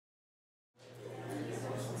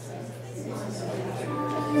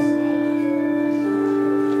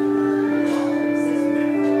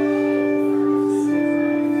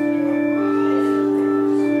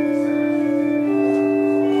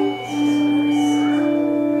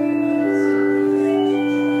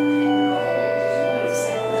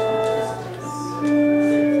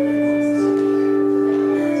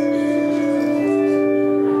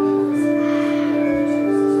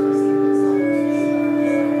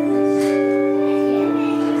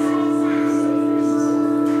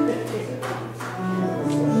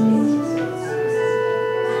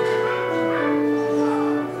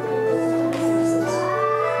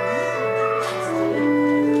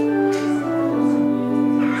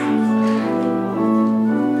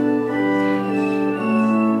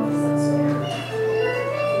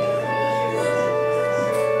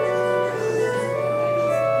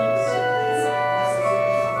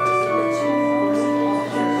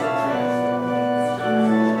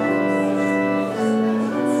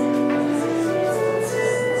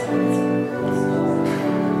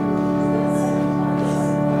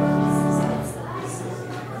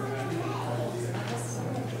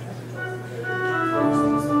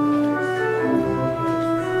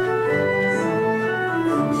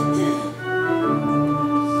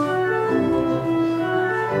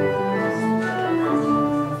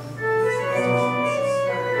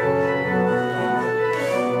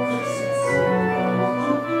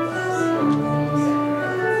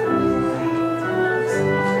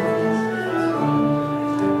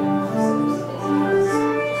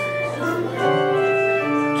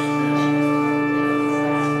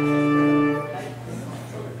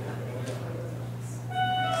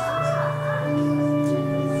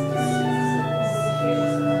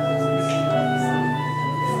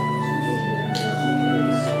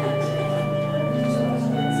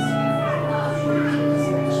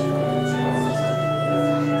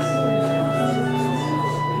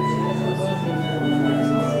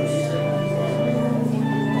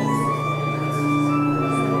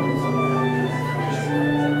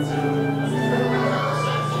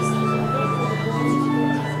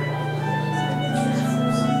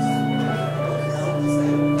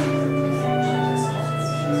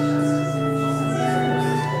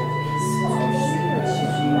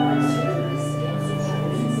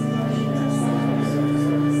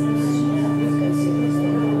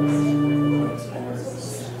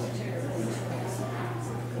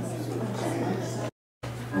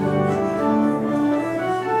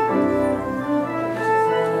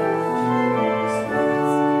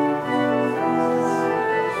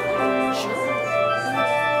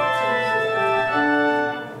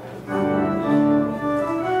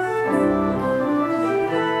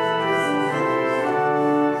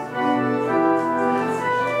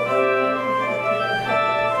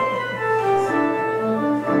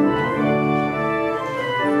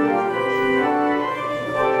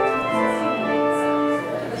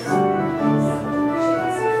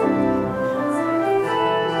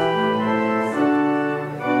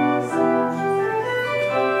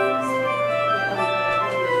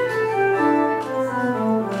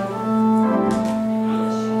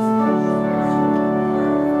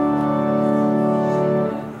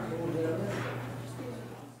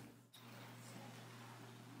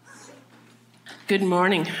Good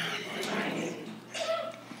morning.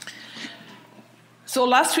 So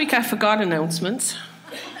last week I forgot announcements.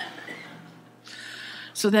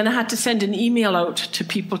 So then I had to send an email out to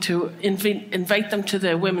people to invite them to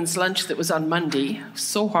the women's lunch that was on Monday.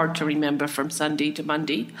 So hard to remember from Sunday to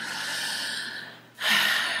Monday.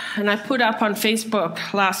 And I put up on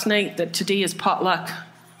Facebook last night that today is potluck.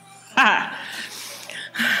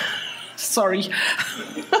 Sorry.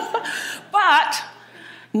 But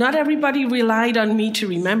not everybody relied on me to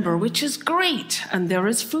remember, which is great. And there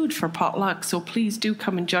is food for potluck, so please do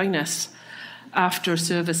come and join us after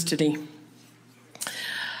service today.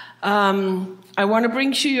 I want to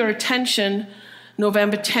bring to your attention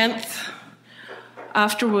November 10th,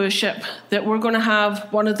 after worship, that we're going to have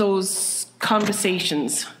one of those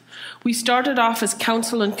conversations. We started off as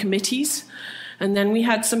council and committees, and then we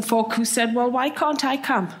had some folk who said, well, why can't I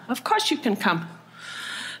come? Of course you can come.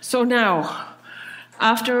 So now,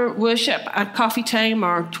 after worship at coffee time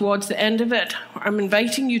or towards the end of it, I'm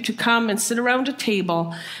inviting you to come and sit around a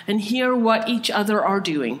table and hear what each other are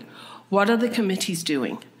doing. What are the committees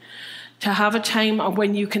doing? To have a time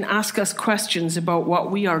when you can ask us questions about what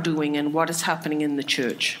we are doing and what is happening in the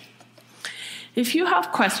church. If you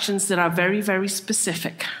have questions that are very, very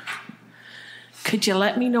specific, could you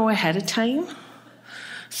let me know ahead of time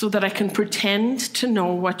so that I can pretend to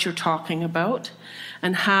know what you're talking about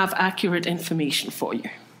and have accurate information for you?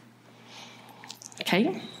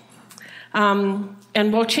 Okay? And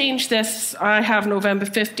we'll change this. I have November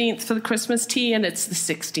 15th for the Christmas tea, and it's the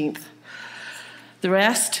 16th. The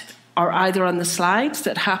rest are either on the slides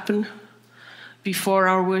that happen before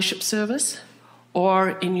our worship service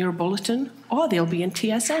or in your bulletin, or they'll be in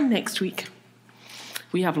TSN next week.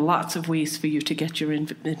 We have lots of ways for you to get your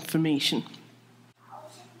information.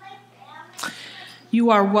 You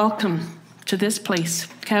are welcome to this place,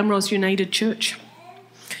 Camrose United Church,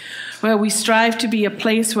 where we strive to be a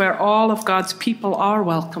place where all of God's people are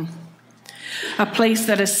welcome, a place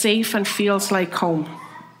that is safe and feels like home,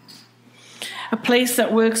 a place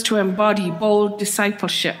that works to embody bold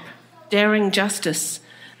discipleship, daring justice,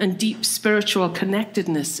 and deep spiritual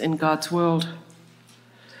connectedness in God's world.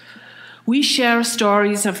 We share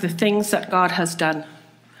stories of the things that God has done,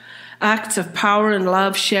 acts of power and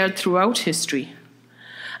love shared throughout history.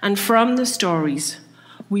 And from the stories,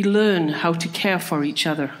 we learn how to care for each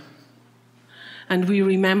other. And we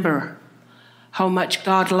remember how much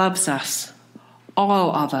God loves us,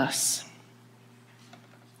 all of us.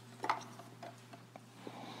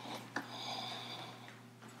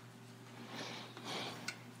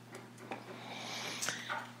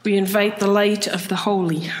 We invite the light of the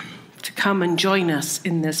holy to come and join us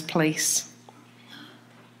in this place.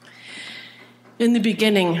 In the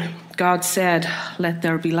beginning, God said, "Let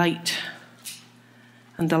there be light,"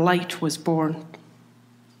 and the light was born.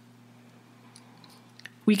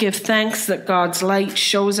 We give thanks that God's light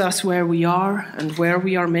shows us where we are and where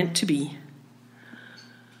we are meant to be.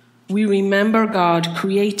 We remember God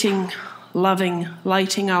creating, loving,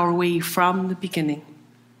 lighting our way from the beginning.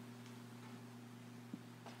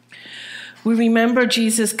 We remember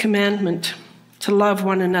Jesus' commandment to love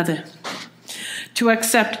one another, to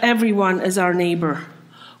accept everyone as our neighbor,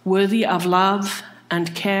 worthy of love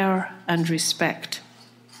and care and respect.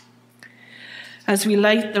 As we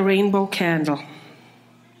light the rainbow candle,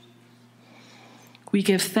 we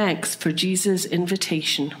give thanks for Jesus'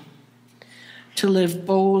 invitation to live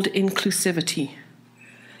bold inclusivity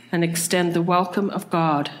and extend the welcome of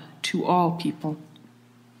God to all people.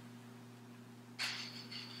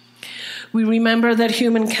 We remember that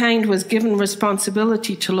humankind was given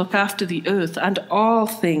responsibility to look after the earth and all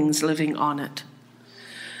things living on it.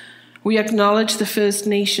 We acknowledge the First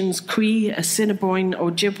Nations Cree, Assiniboine,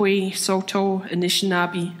 Ojibwe, Saulteaux,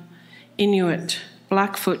 Anishinaabe, Inuit,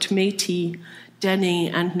 Blackfoot, Métis, Dene,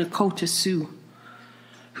 and Nakota Sioux,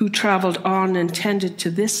 who traveled on and tended to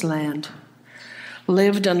this land,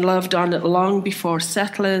 lived and loved on it long before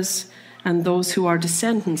settlers and those who are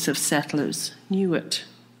descendants of settlers knew it.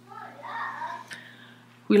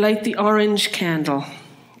 We light the orange candle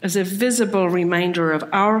as a visible reminder of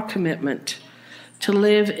our commitment to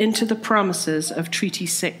live into the promises of Treaty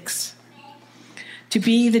 6, to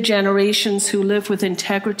be the generations who live with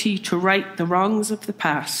integrity to right the wrongs of the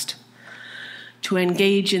past, to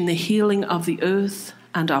engage in the healing of the earth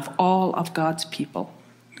and of all of God's people.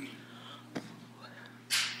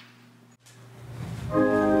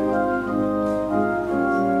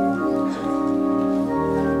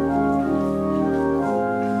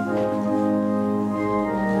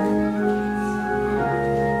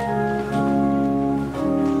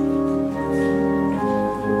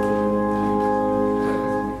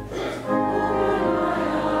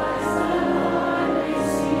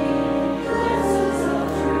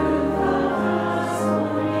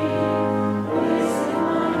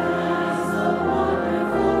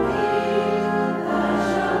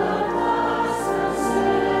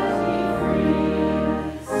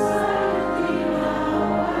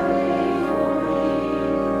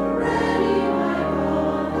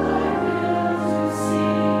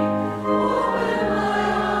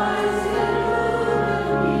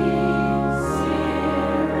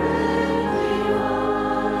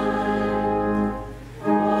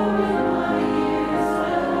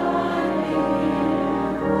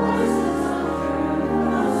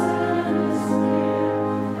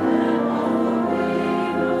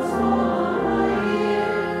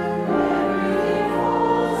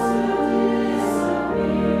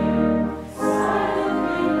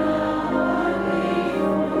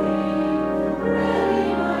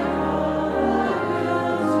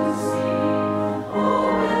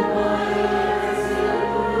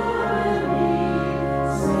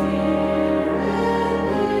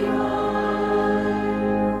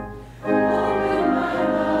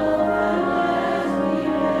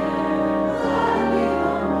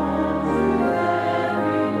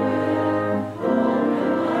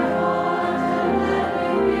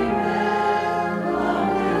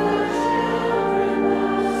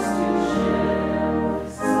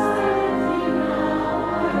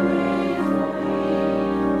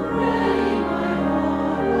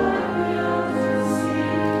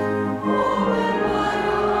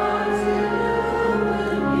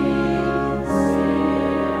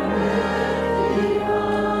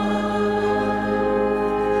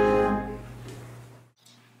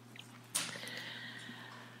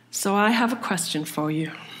 So I have a question for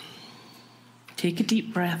you. Take a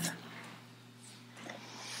deep breath.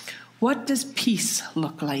 What does peace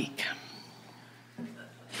look like?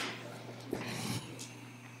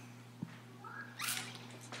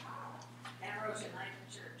 Camrose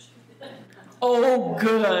United Church. Oh,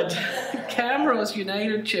 good. Camrose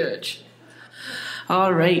United Church.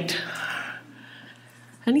 All right.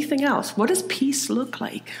 Anything else? What does peace look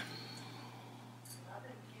like?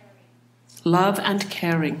 Love and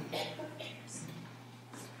caring.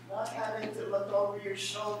 Not having to look over your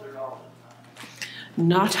shoulder all the time.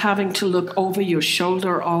 Not having to look over your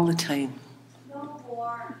shoulder all the time. No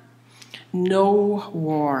war. No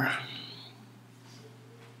war.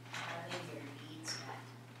 Having your needs met.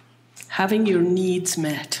 Having your needs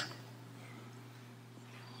met.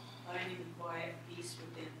 Finding quiet peace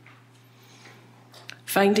within.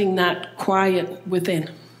 Finding that quiet within.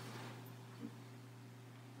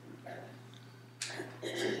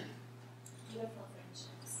 Beautiful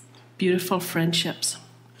friendships. Beautiful friendships.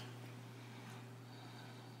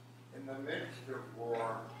 In the midst of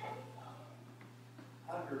war,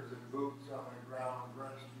 hundreds of boots on the ground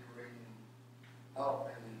rescuing,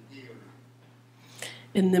 helping, and healing.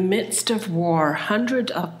 In the midst of war,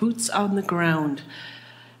 hundreds of boots on the ground,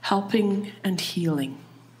 helping and healing.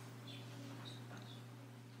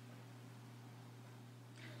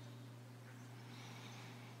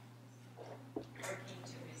 Working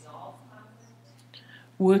to resolve conflict.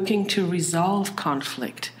 Working to resolve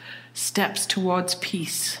conflict. Steps towards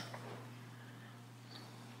peace.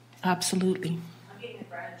 Absolutely. Hugging a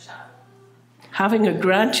grandchild. Having a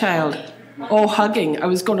grandchild. Oh, hugging. I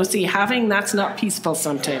was going to say having, that's not peaceful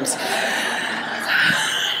sometimes.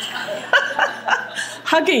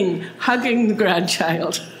 Hugging the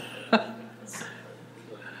grandchild.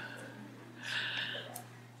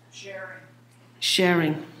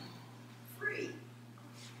 Sharing.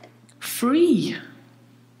 Free.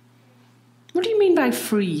 What do you mean by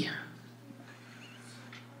free?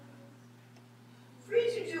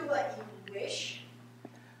 Free to do what you wish,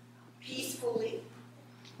 peacefully.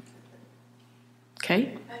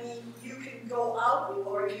 Okay. I mean, you can go out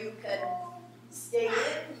or you can stay in.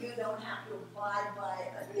 You don't have to abide by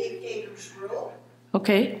a dictator's rule.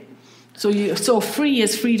 Okay. So free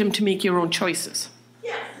is freedom to make your own choices.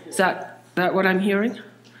 Yes. Is that what I'm hearing?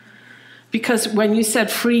 Because when you said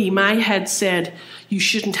free, my head said you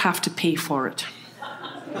shouldn't have to pay for it.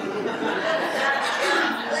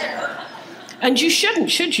 And you shouldn't,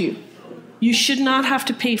 should you? You should not have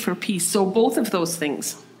to pay for peace. So both of those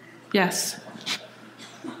things. Yes.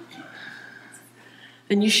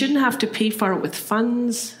 And you shouldn't have to pay for it with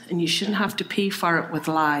funds, and you shouldn't have to pay for it with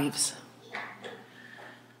lives.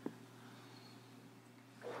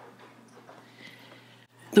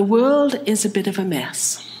 The world is a bit of a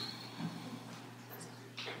mess.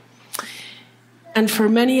 And for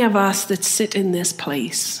many of us that sit in this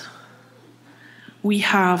place, we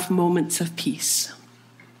have moments of peace.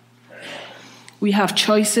 We have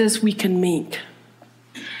choices we can make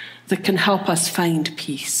that can help us find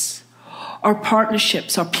peace, or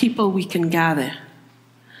partnerships or people we can gather.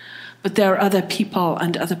 But there are other people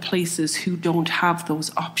and other places who don't have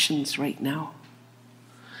those options right now.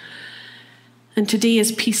 And today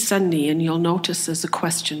is Peace Sunday, and you'll notice there's a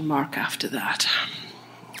question mark after that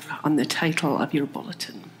on the title of your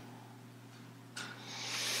bulletin.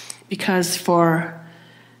 Because for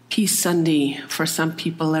Peace Sunday, for some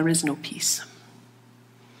people, there is no peace.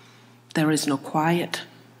 There is no quiet.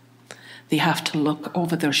 They have to look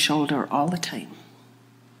over their shoulder all the time.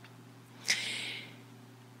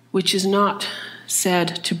 Which is not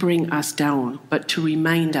said to bring us down, but to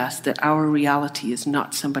remind us that our reality is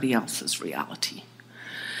not somebody else's reality.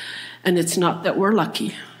 And it's not that we're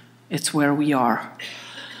lucky, it's where we are.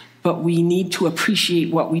 But we need to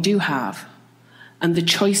appreciate what we do have and the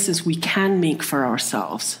choices we can make for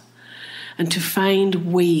ourselves, and to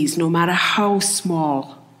find ways, no matter how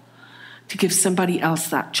small, to give somebody else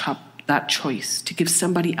that choice, to give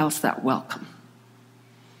somebody else that welcome,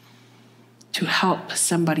 to help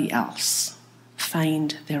somebody else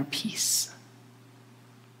find their peace.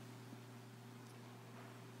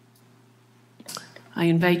 I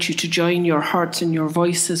invite you to join your hearts and your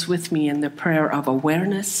voices with me in the prayer of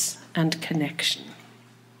awareness and connection.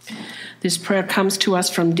 This prayer comes to us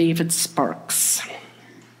from David Sparks.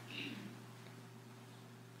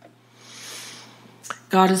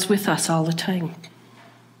 God is with us all the time.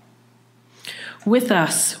 With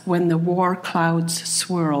us when the war clouds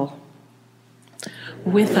swirl.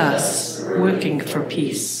 With us working for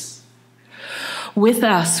peace. With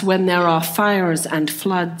us when there are fires and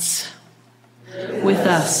floods. With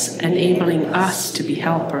us enabling us to be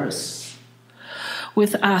helpers.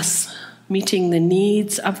 with us meeting the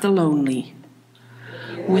needs of the lonely,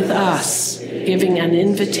 with us giving an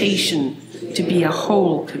invitation to be a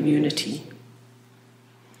whole community,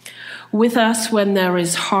 with us when there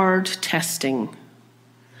is hard testing,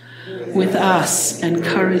 with us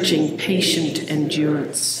encouraging patient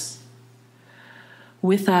endurance,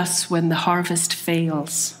 with us when the harvest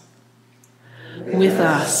fails, with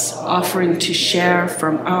us offering to share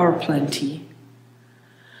from our plenty,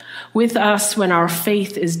 with us when our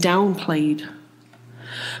faith is downplayed,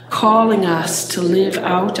 calling us to live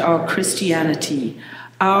out our Christianity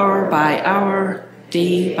hour by hour,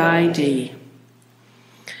 day by day.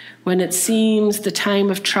 When it seems the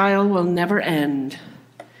time of trial will never end,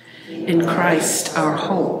 in Christ our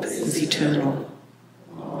hope is eternal.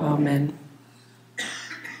 Amen.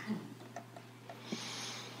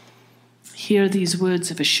 Hear these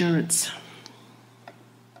words of assurance.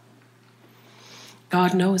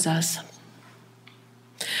 God knows us.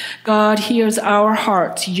 God hears our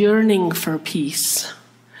hearts yearning for peace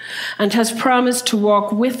and has promised to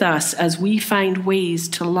walk with us as we find ways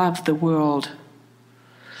to love the world.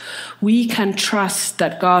 We can trust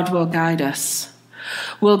that God will guide us,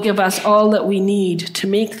 will give us all that we need to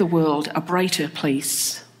make the world a brighter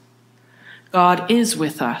place. God is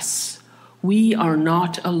with us. We are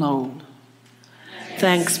not alone.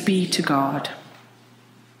 Thanks be to God.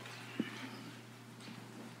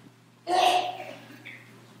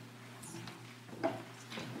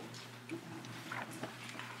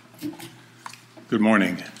 Good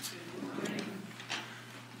morning.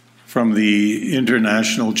 From the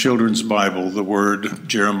International Children's Bible, the word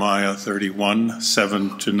Jeremiah 31,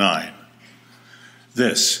 7-9.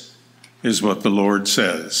 This is what the Lord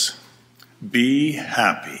says. Be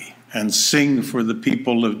happy and sing for the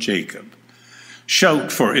people of Jacob.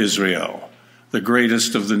 Shout for Israel, the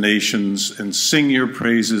greatest of the nations, and sing your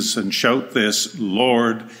praises and shout this,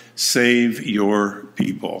 Lord, save your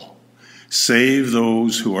people. Save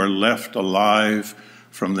those who are left alive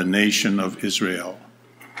from the nation of Israel.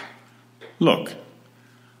 Look,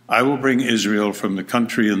 I will bring Israel from the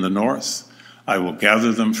country in the north. I will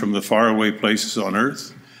gather them from the faraway places on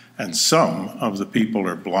earth. And some of the people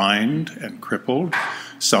are blind and crippled.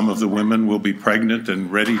 Some of the women will be pregnant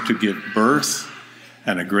and ready to give birth.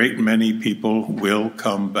 And a great many people will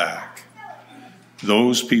come back.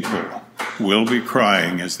 Those people will be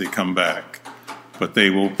crying as they come back. But they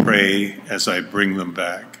will pray as I bring them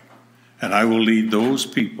back. And I will lead those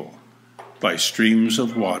people by streams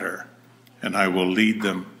of water, and I will lead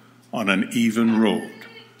them on an even road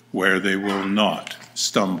where they will not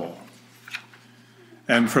stumble.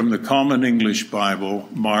 And from the Common English Bible,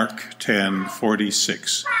 Mark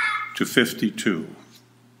 10:46-52.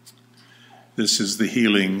 This is the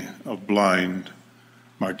healing of blind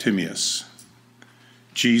Bartimaeus.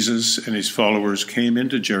 Jesus and his followers came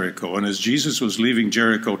into Jericho, and as Jesus was leaving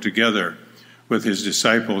Jericho together with his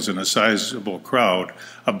disciples and a sizable crowd,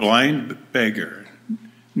 a blind beggar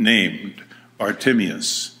named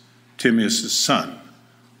Bartimaeus, Timaeus' son,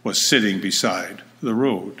 was sitting beside the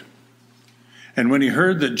road. And when he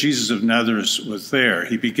heard that Jesus of Nazareth was there,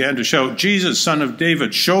 he began to shout, Jesus, son of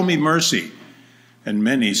David, show me mercy. And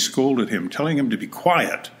many scolded him, telling him to be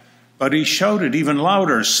quiet. But he shouted even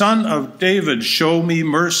louder, Son of David, show me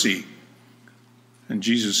mercy. And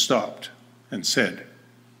Jesus stopped and said,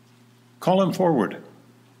 call him forward.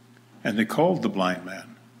 And they called the blind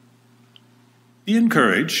man. Be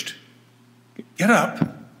encouraged. Get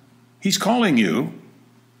up. He's calling you.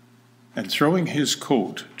 And throwing his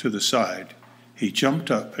coat to the side, he jumped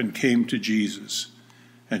up and came to Jesus.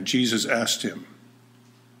 And Jesus asked him,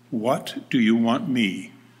 what do you want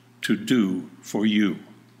me to do for you?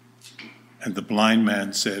 And the blind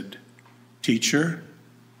man said, Teacher,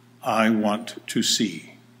 I want to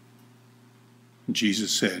see. And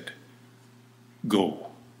Jesus said, go,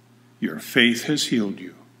 your faith has healed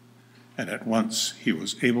you. And at once he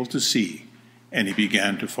was able to see, and he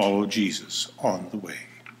began to follow Jesus on the way.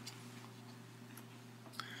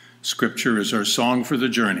 Scripture is our song for the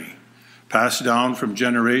journey, passed down from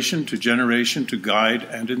generation to guide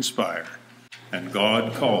and inspire. And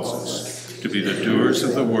God calls us to be the doers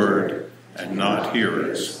of the word and not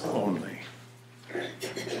hearers only.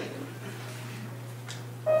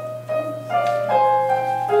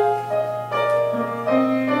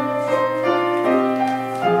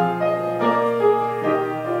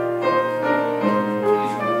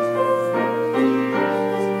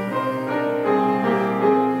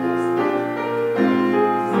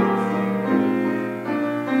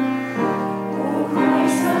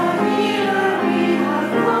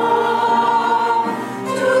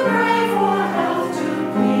 To pray for health, to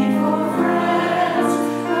plead for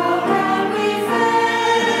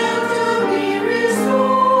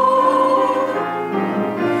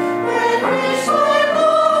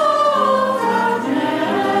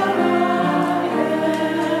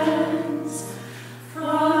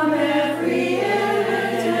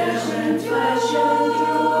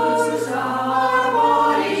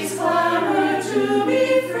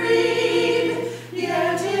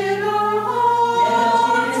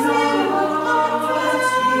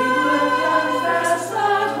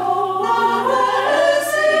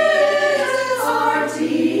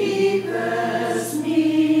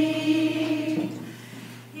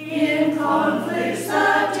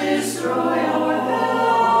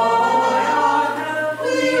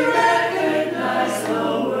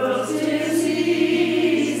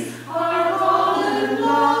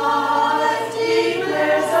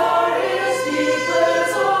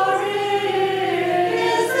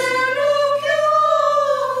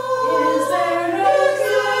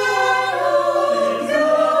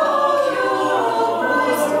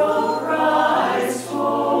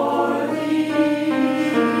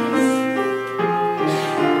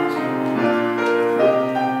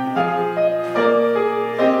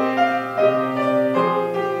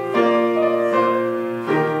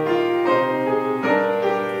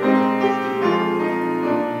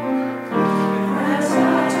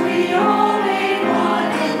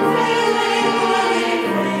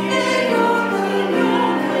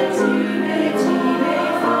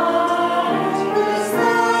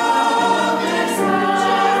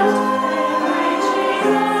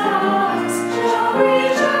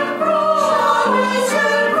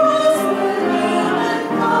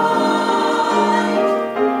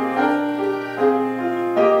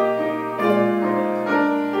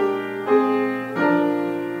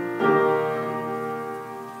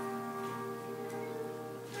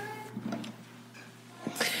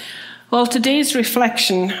Well, today's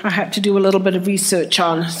reflection I had to do a little bit of research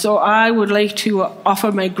on, so I would like to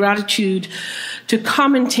offer my gratitude to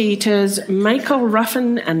commentators Michael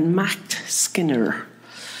Ruffin and Matt Skinner,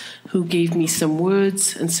 who gave me some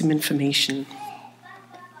words and some information.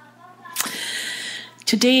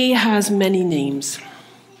 Today has many names.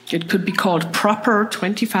 It could be called Proper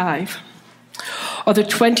 25, or the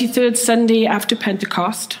 23rd Sunday after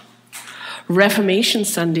Pentecost, Reformation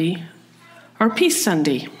Sunday, or Peace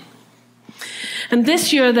Sunday. And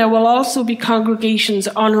this year there will also be congregations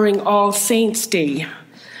honouring All Saints' Day,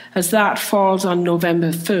 as that falls on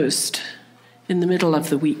November 1st, in the middle of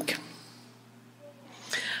the week.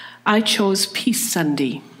 I chose Peace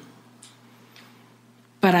Sunday,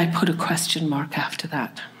 but I put a question mark after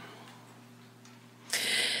that.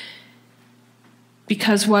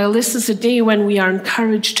 Because while this is a day when we are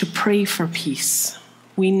encouraged to pray for peace,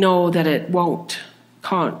 we know that it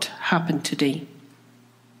can't happen today.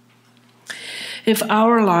 If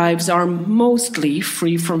our lives are mostly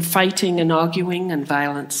free from fighting and arguing and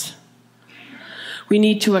violence, we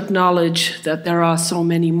need to acknowledge that there are so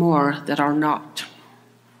many more that are not.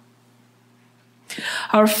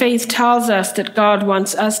 Our faith tells us that God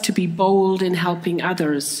wants us to be bold in helping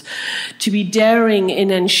others, to be daring in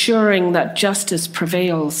ensuring that justice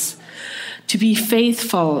prevails, to be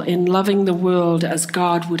faithful in loving the world as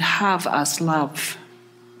God would have us love.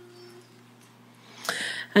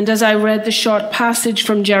 And as I read the short passage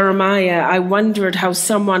from Jeremiah, I wondered how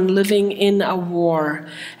someone living in a war,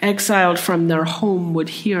 exiled from their home, would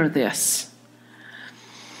hear this.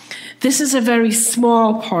 This is a very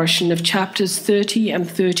small portion of chapters 30 and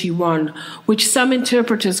 31, which some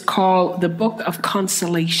interpreters call the Book of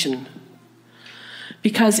Consolation,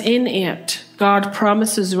 because in it, God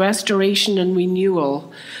promises restoration and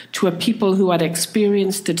renewal to a people who had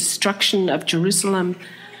experienced the destruction of Jerusalem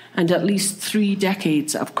and at least 3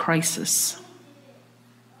 decades of crisis.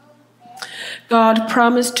 God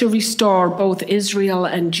promised to restore both Israel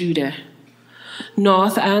and Judah,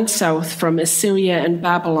 north and south from Assyria and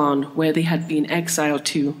Babylon, where they had been exiled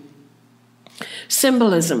to.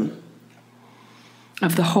 Symbolism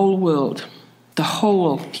of the whole world, the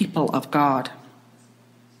whole people of God.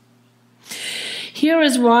 Here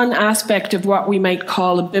is one aspect of what we might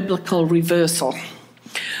call a biblical reversal,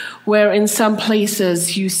 where in some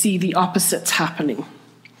places you see the opposites happening.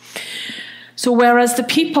 So whereas the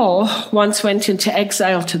people once went into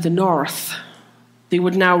exile to the north, they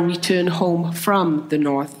would now return home from the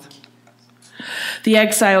north. The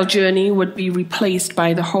exile journey would be replaced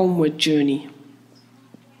by the homeward journey.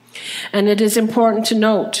 And it is important to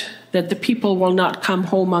note that the people will not come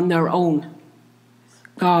home on their own.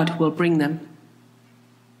 God will bring them.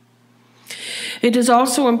 It is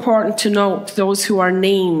also important to note those who are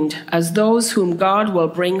named as those whom God will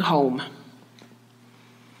bring home.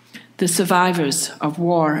 The survivors of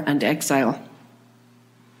war and exile,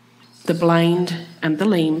 the blind and the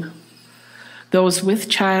lame, those with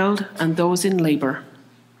child and those in labor.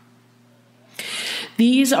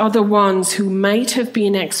 These are the ones who might have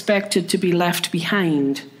been expected to be left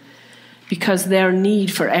behind because their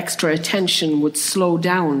need for extra attention would slow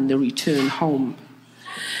down the return home.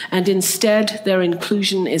 And instead, their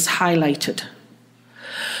inclusion is highlighted.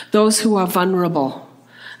 Those who are vulnerable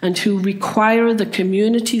and who require the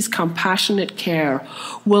community's compassionate care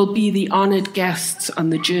will be the honored guests on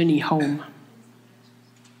the journey home.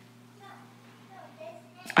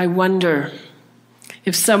 I wonder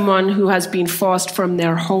if someone who has been forced from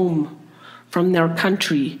their home, from their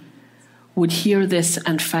country, would hear this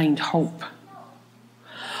and find hope.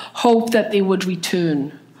 Hope that they would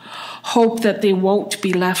return. Hope that they won't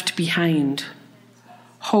be left behind.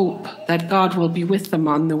 Hope that God will be with them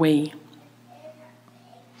on the way.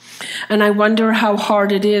 And I wonder how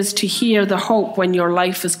hard it is to hear the hope when your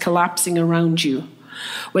life is collapsing around you,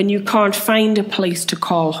 when you can't find a place to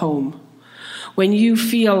call home, when you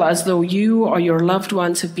feel as though you or your loved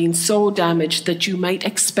ones have been so damaged that you might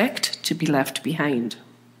expect to be left behind.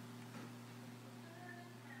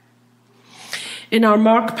 In our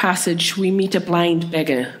Mark passage, we meet a blind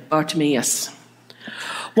beggar, Bartimaeus,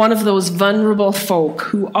 one of those vulnerable folk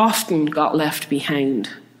who often got left behind.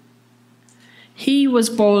 He was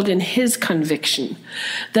bold in his conviction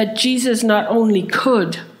that Jesus not only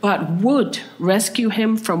could, but would rescue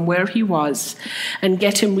him from where he was and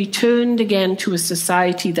get him returned again to a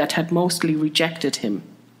society that had mostly rejected him.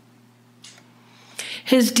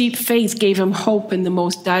 His deep faith gave him hope in the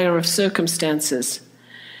most dire of circumstances.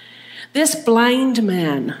 This blind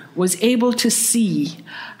man was able to see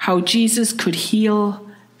how Jesus could heal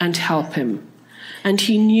and help him, and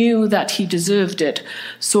he knew that he deserved it,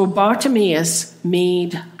 so Bartimaeus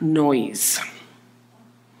made noise.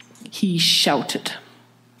 he shouted,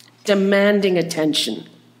 demanding attention.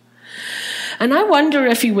 And I wonder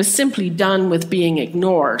if he was simply done with being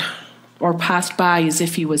ignored or passed by as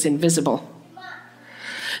if he was invisible.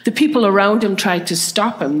 The people around him tried to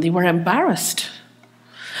stop him. They were embarrassed.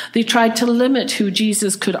 They tried to limit who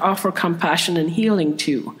Jesus could offer compassion and healing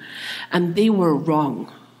to, and they were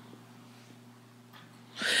wrong.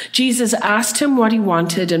 Jesus asked him what he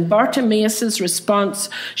wanted, and Bartimaeus' response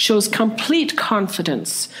shows complete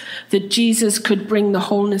confidence that Jesus could bring the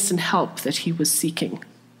wholeness and help that he was seeking.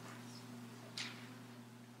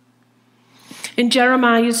 In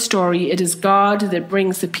Jeremiah's story, it is God that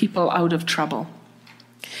brings the people out of trouble.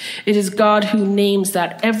 It is God who names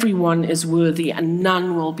that everyone is worthy and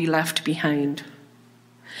none will be left behind.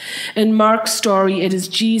 In Mark's story, it is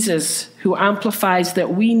Jesus who amplifies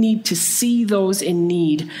that we need to see those in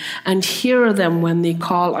need and hear them when they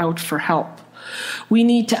call out for help. We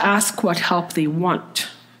need to ask what help they want,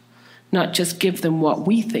 not just give them what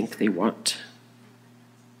we think they want.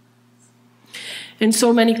 In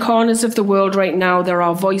so many corners of the world right now, there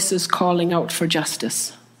are voices calling out for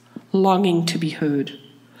justice, longing to be heard.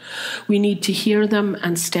 We need to hear them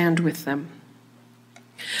and stand with them.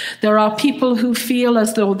 There are people who feel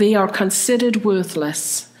as though they are considered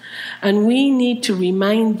worthless, and we need to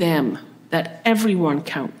remind them that everyone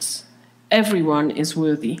counts. Everyone is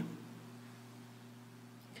worthy.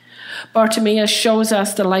 Bartimaeus shows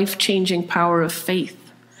us the life-changing power of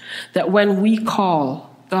faith, that when we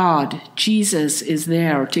call God, Jesus is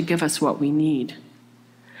there to give us what we need.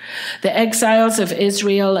 The exiles of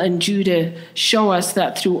Israel and Judah show us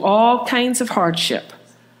that through all kinds of hardship,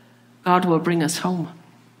 God will bring us home.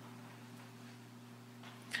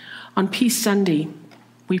 On Peace Sunday,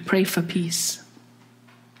 we pray for peace.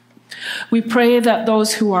 We pray that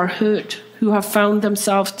those who are hurt, who have found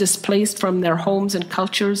themselves displaced from their homes and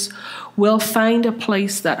cultures, will find a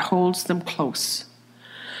place that holds them close,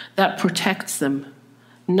 that protects them,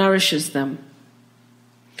 nourishes them.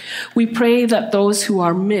 We pray that those who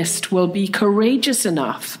are missed will be courageous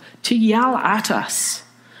enough to yell at us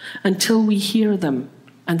until we hear them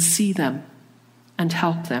and see them and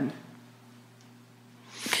help them.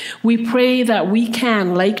 We pray that we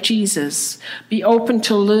can, like Jesus, be open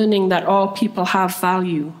to learning that all people have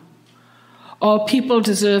value. All people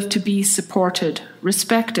deserve to be supported,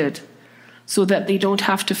 respected, so that they don't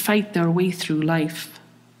have to fight their way through life.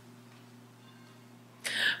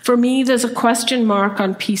 For me, there's a question mark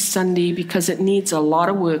on Peace Sunday because it needs a lot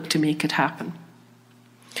of work to make it happen.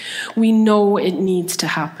 We know it needs to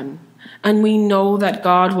happen, and we know that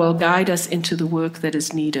God will guide us into the work that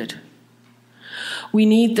is needed. We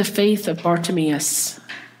need the faith of Bartimaeus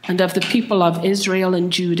and of the people of Israel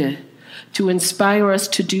and Judah to inspire us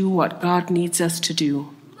to do what God needs us to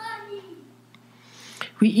do.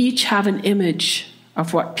 We each have an image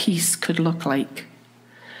of what peace could look like.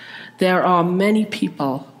 There are many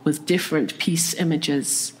people with different peace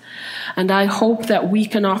images, and I hope that we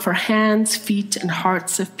can offer hands, feet, and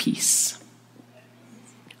hearts of peace.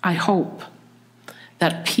 I hope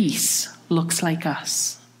that peace looks like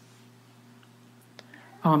us.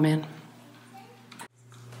 Amen.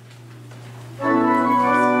 Praise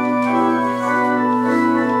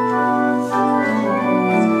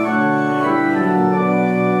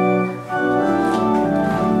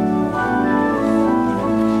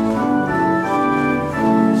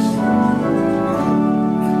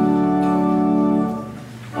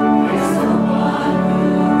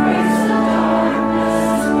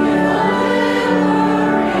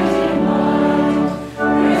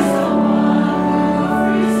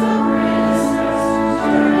the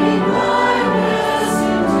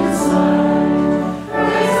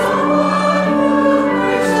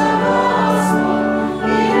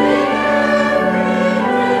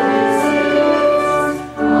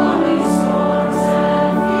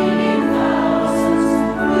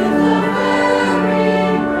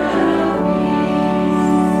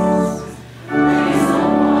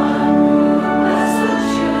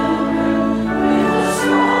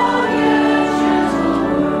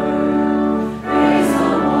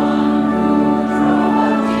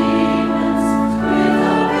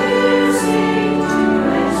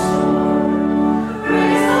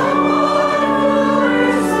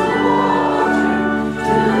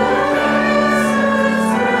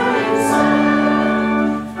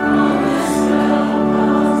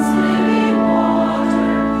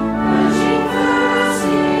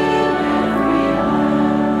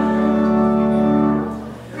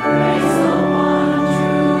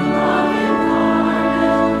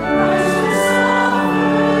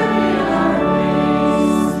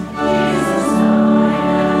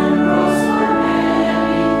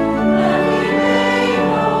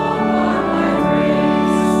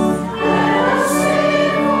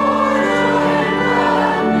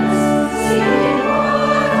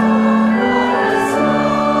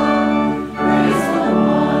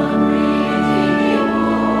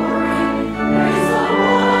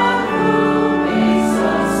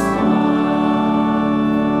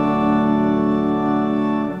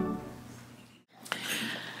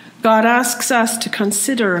God asks us to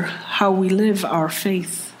consider how we live our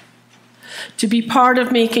faith, to be part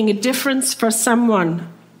of making a difference for someone,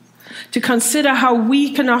 to consider how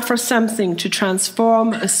we can offer something to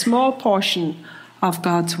transform a small portion of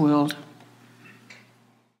God's world.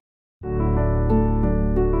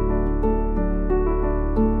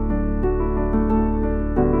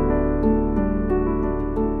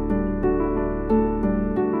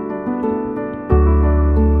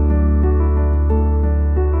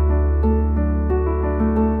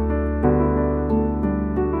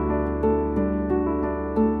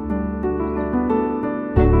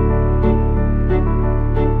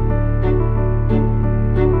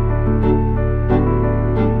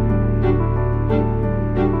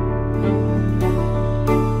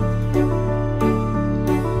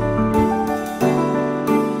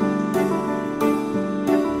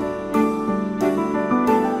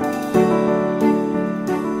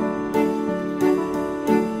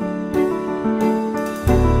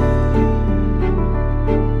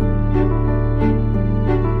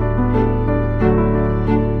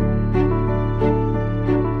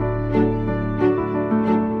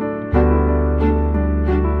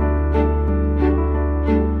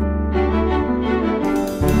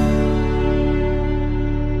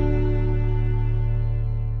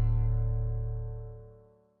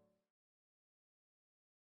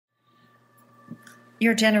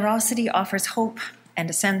 Your generosity offers hope and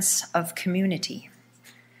a sense of community.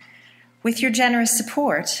 With your generous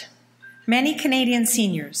support, many Canadian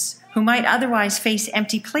seniors who might otherwise face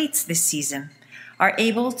empty plates this season are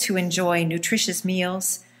able to enjoy nutritious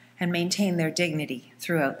meals and maintain their dignity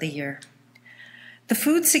throughout the year. The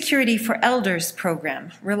Food Security for Elders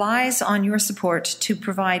program relies on your support to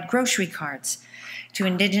provide grocery cards to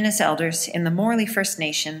Indigenous elders in the Morley First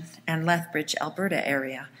Nation and Lethbridge, Alberta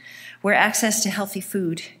area, where access to healthy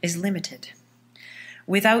food is limited.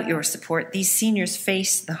 Without your support, these seniors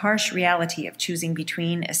face the harsh reality of choosing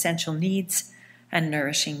between essential needs and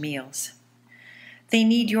nourishing meals. They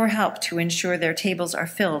need your help to ensure their tables are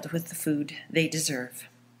filled with the food they deserve.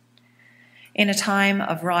 In a time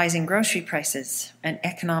of rising grocery prices and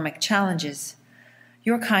economic challenges,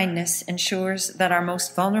 your kindness ensures that our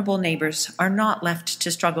most vulnerable neighbors are not left to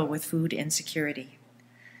struggle with food insecurity.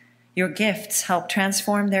 Your gifts help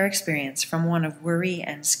transform their experience from one of worry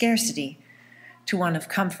and scarcity to one of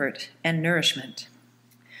comfort and nourishment.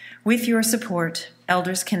 With your support,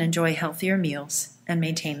 elders can enjoy healthier meals and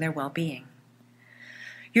maintain their well-being.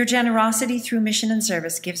 Your generosity through mission and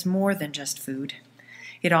service gives more than just food.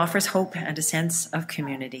 It offers hope and a sense of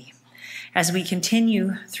community. As we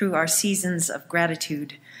continue through our seasons of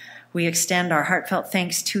gratitude, we extend our heartfelt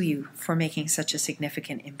thanks to you for making such a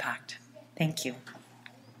significant impact. Thank you.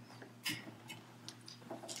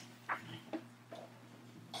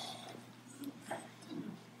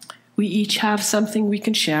 We each have something we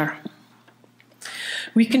can share.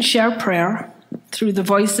 We can share prayer. Through the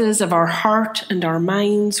voices of our heart and our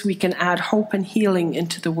minds, we can add hope and healing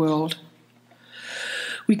into the world.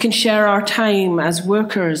 We can share our time as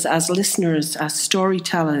workers, as listeners, as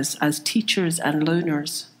storytellers, as teachers and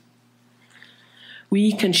learners.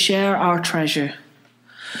 We can share our treasure.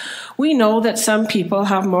 We know that some people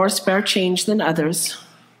have more spare change than others,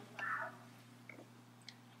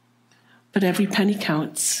 but every penny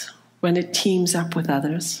counts when it teams up with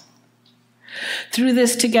others. Through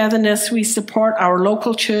this togetherness, we support our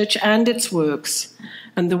local church and its works,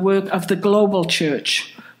 and the work of the global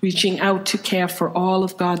church, reaching out to care for all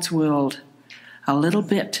of God's world, a little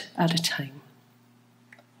bit at a time.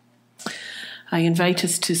 I invite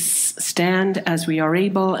us to stand as we are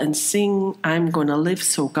able and sing, "I'm Gonna Live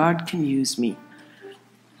So God Can Use Me."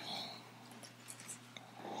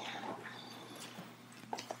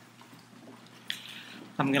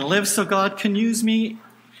 I'm going to live so God can use me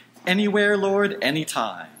anywhere, Lord,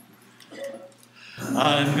 anytime.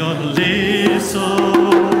 I'm going to live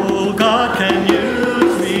so God can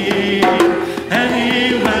use me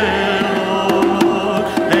anywhere, Lord,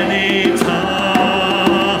 anytime.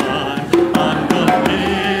 I'm going to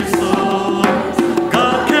live so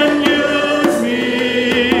God can use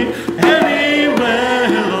me anywhere,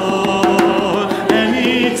 Lord,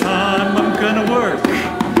 anytime. I'm going to work.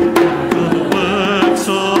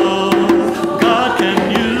 So God can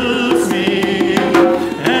use me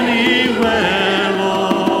anywhere,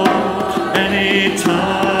 Lord,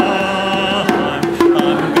 anytime.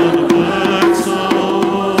 I'm gonna work so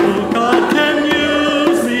God can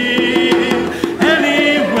use me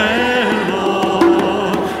anywhere,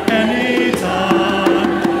 Lord, anytime.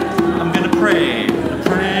 I'm gonna pray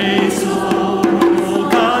so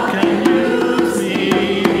God can use me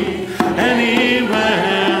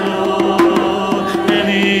anywhere, Lord,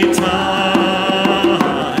 anytime.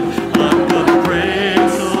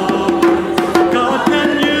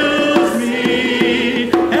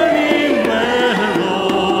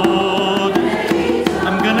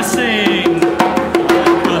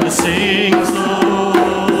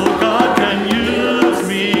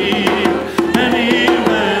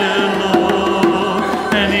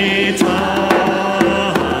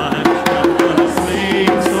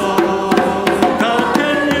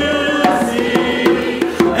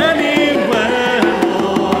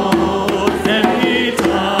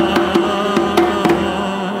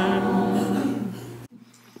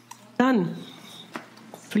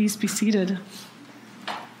 Please be seated.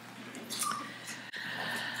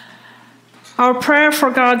 Our prayer for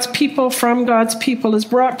God's people, from God's people, is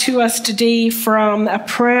brought to us today from a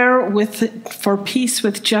prayer for peace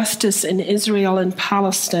with justice in Israel and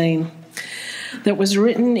Palestine that was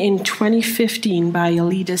written in 2015 by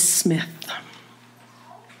Alida Smith.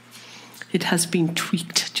 It has been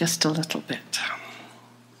tweaked just a little bit.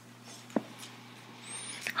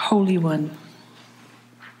 Holy One,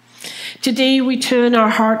 today we turn our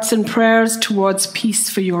hearts and prayers towards peace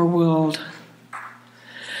for your world.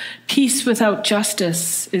 Peace without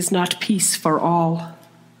justice is not peace for all.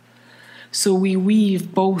 So we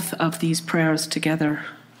weave both of these prayers together.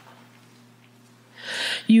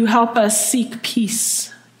 You help us seek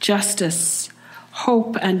peace, justice,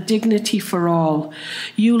 hope, and dignity for all.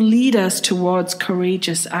 You lead us towards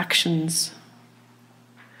courageous actions.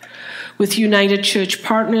 With United Church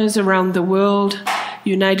partners around the world,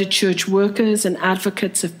 United Church workers and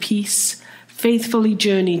advocates of peace faithfully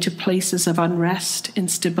journey to places of unrest,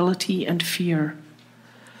 instability, and fear,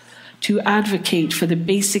 to advocate for the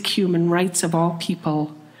basic human rights of all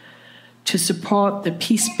people, to support the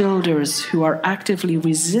peace builders who are actively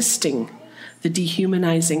resisting the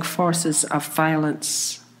dehumanizing forces of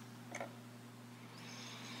violence.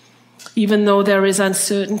 Even though there is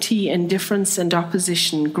uncertainty, indifference, and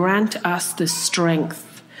opposition, grant us the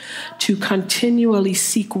strength to continually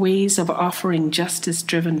seek ways of offering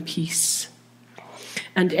justice-driven peace,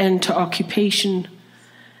 and end to occupation,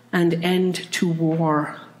 and end to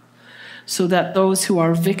war, so that those who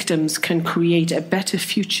are victims can create a better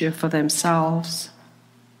future for themselves.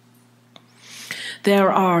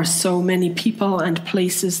 There are so many people and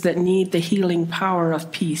places that need the healing power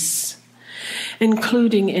of peace,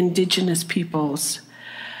 including Indigenous peoples,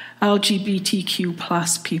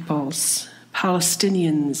 LGBTQ+ peoples,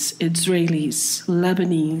 Palestinians, Israelis,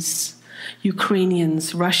 Lebanese,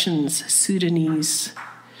 Ukrainians, Russians, Sudanese,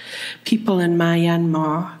 people in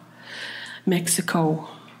Myanmar, Mexico,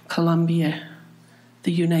 Colombia,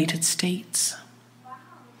 the United States.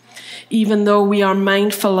 Even though we are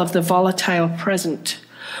mindful of the volatile present,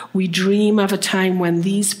 we dream of a time when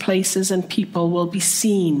these places and people will be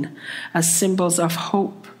seen as symbols of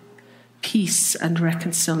hope, peace, and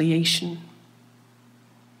reconciliation.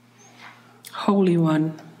 Holy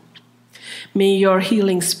One, may your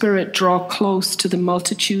healing spirit draw close to the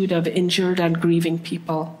multitude of injured and grieving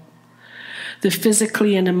people, the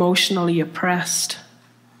physically and emotionally oppressed.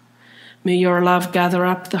 May your love gather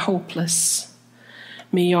up the hopeless.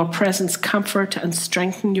 May your presence comfort and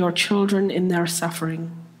strengthen your children in their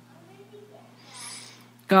suffering.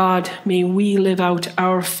 God, may we live out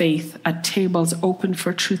our faith at tables open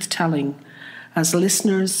for truth-telling as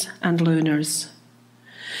listeners and learners.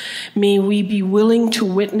 May we be willing to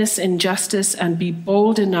witness injustice and be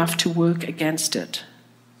bold enough to work against it.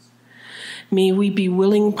 May we be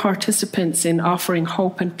willing participants in offering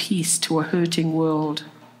hope and peace to a hurting world.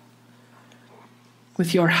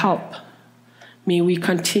 With your help, may we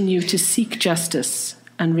continue to seek justice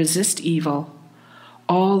and resist evil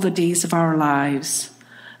all the days of our lives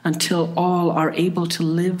until all are able to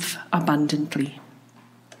live abundantly.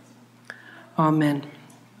 Amen.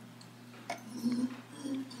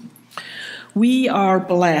 We are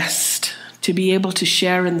blessed to be able to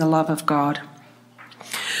share in the love of God.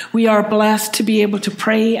 We are blessed to be able to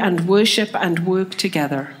pray and worship and work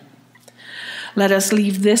together. Let us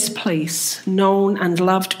leave this place known and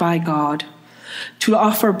loved by God, to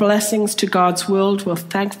offer blessings to God's world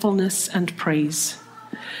with thankfulness and praise.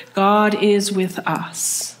 God is with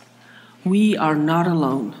us. We are not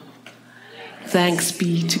alone. Thanks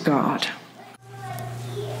be to God.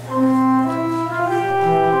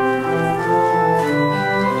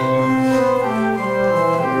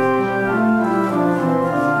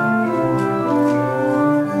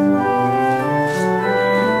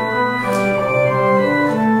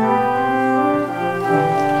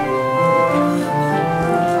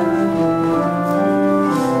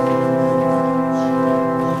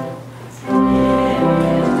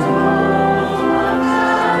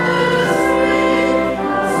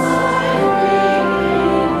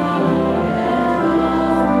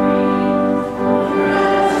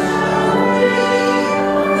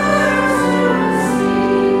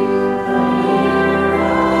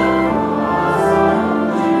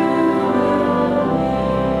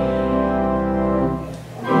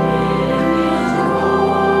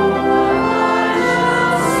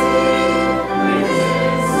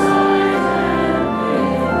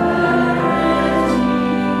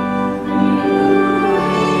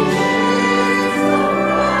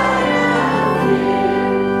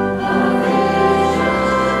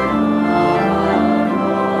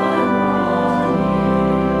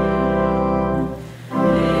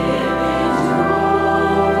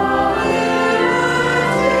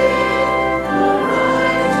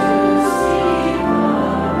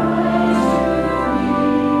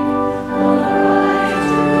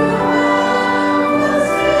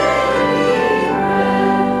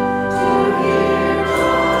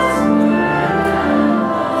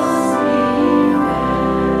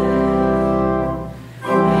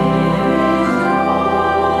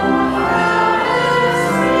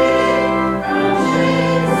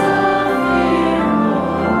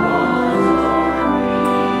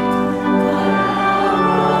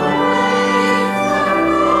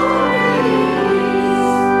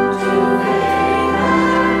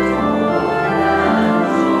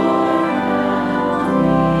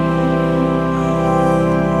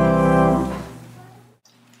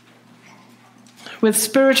 with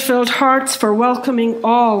spirit-filled hearts for welcoming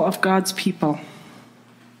all of God's people,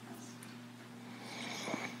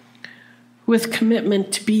 with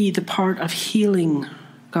commitment to be the part of healing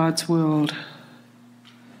God's world.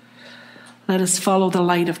 Let us follow the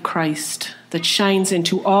light of Christ that shines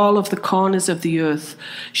into all of the corners of the earth,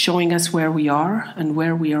 showing us where we are and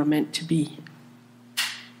where we are meant to be.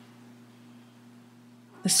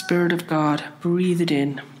 The Spirit of God, breathe it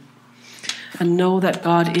in, and know that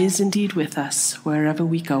God is indeed with us wherever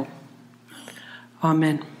we go.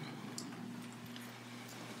 Amen.